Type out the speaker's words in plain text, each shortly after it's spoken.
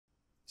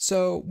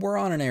So, we're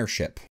on an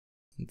airship,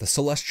 the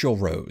Celestial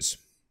Rose.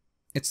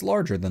 It's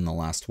larger than the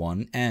last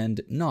one, and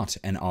not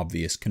an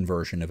obvious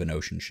conversion of an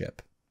ocean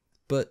ship,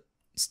 but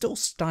still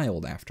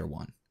styled after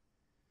one.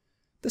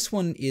 This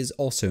one is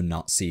also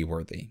not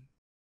seaworthy.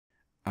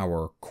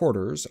 Our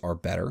quarters are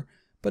better,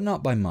 but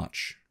not by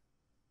much.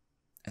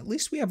 At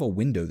least we have a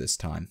window this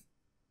time.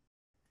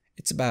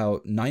 It's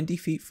about 90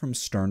 feet from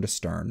stern to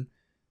stern,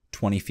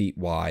 20 feet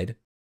wide.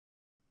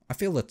 I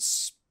feel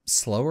it's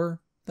slower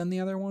than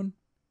the other one.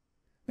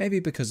 Maybe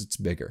because it's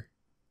bigger.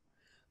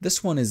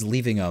 This one is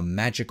leaving a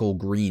magical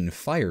green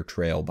fire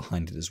trail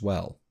behind it as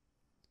well.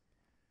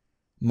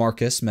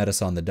 Marcus met us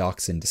on the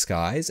docks in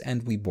disguise,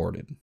 and we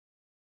boarded.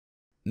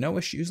 No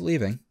issues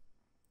leaving.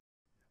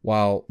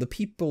 While the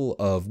people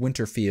of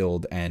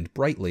Winterfield and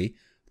Brightly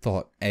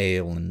thought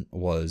Aeolin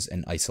was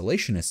an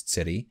isolationist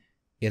city,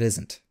 it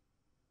isn't.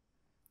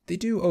 They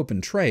do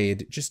open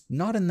trade, just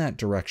not in that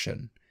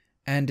direction,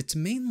 and it's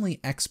mainly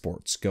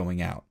exports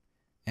going out,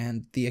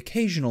 and the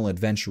occasional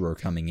adventurer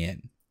coming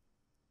in.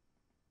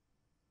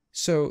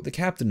 So the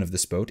captain of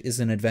this boat is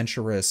an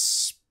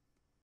adventurous,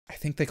 I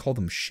think they call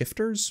them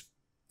shifters?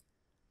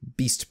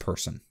 Beast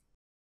person.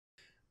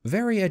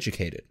 Very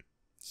educated.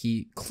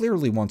 He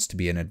clearly wants to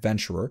be an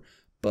adventurer,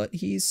 but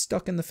he's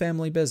stuck in the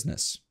family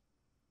business.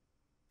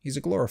 He's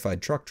a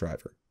glorified truck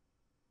driver.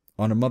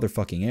 On a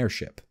motherfucking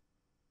airship.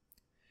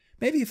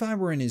 Maybe if I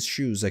were in his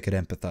shoes, I could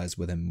empathize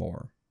with him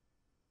more.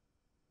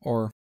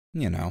 Or,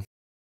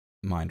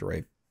 mind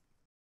rape.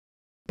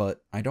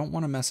 But I don't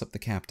want to mess up the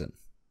captain.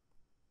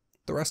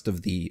 The rest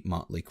of the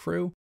motley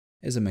crew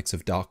is a mix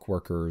of dock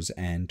workers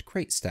and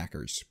crate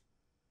stackers.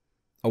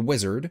 A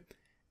wizard,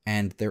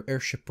 and their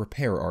airship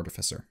repair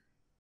artificer.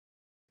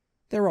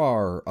 There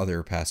are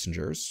other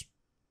passengers.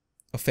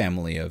 A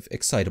family of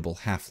excitable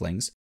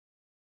halflings.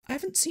 I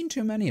haven't seen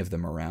too many of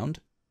them around,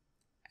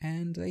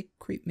 and they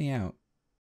creep me out.